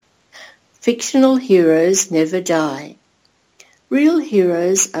Fictional heroes never die. Real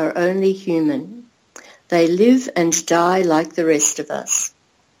heroes are only human. They live and die like the rest of us.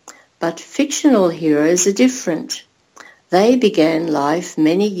 But fictional heroes are different. They began life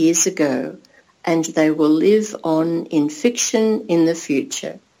many years ago, and they will live on in fiction in the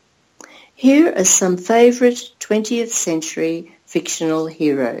future. Here are some favourite 20th century fictional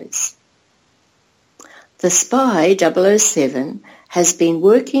heroes. The spy 007 has been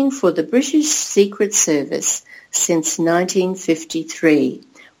working for the British Secret Service since 1953,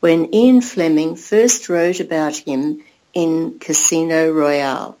 when Ian Fleming first wrote about him in Casino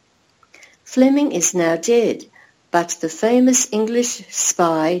Royale. Fleming is now dead, but the famous English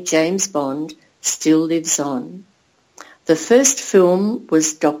spy James Bond still lives on. The first film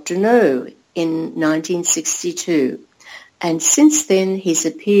was Dr. No in 1962, and since then he's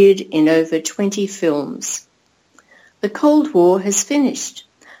appeared in over 20 films. The Cold War has finished,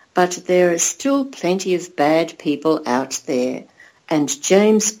 but there are still plenty of bad people out there, and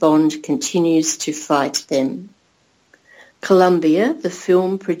James Bond continues to fight them. Columbia, the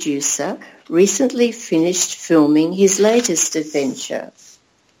film producer, recently finished filming his latest adventure.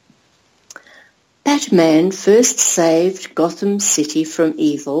 Batman first saved Gotham City from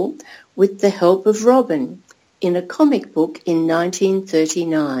evil with the help of Robin in a comic book in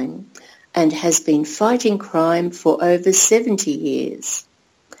 1939 and has been fighting crime for over 70 years.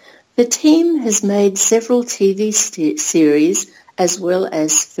 The team has made several TV series as well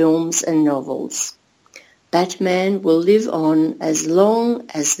as films and novels. Batman will live on as long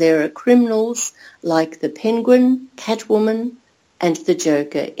as there are criminals like the Penguin, Catwoman, and the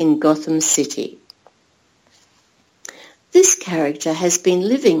Joker in Gotham City. This character has been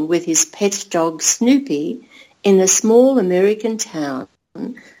living with his pet dog Snoopy in a small American town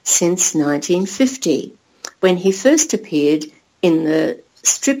since 1950, when he first appeared in the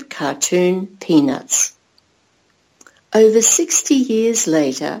strip cartoon Peanuts. Over 60 years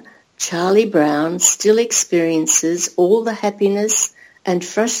later, Charlie Brown still experiences all the happiness and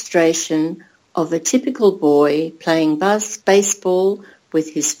frustration of a typical boy playing baseball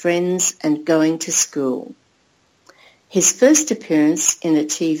with his friends and going to school. His first appearance in a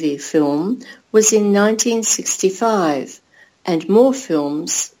TV film was in 1965, and more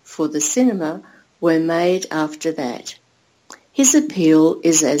films for the cinema were made after that. His appeal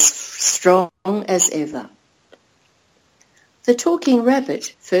is as strong as ever. The Talking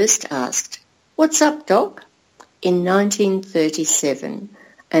Rabbit first asked, "What's up, Doc?" in 1937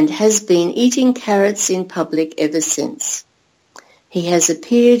 and has been eating carrots in public ever since. He has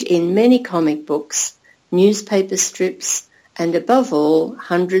appeared in many comic books, newspaper strips, and above all,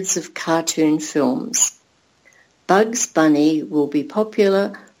 hundreds of cartoon films. Bugs Bunny will be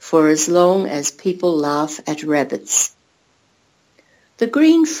popular for as long as people laugh at rabbits. The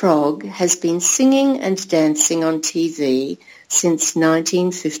Green Frog has been singing and dancing on TV since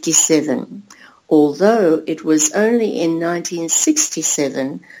 1957, although it was only in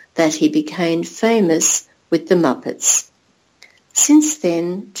 1967 that he became famous with the Muppets. Since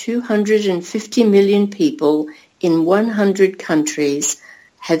then, 250 million people in 100 countries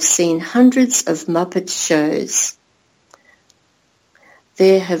have seen hundreds of Muppet shows.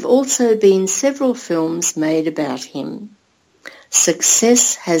 There have also been several films made about him.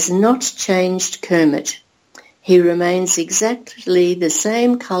 Success has not changed Kermit. He remains exactly the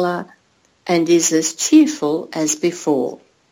same colour and is as cheerful as before.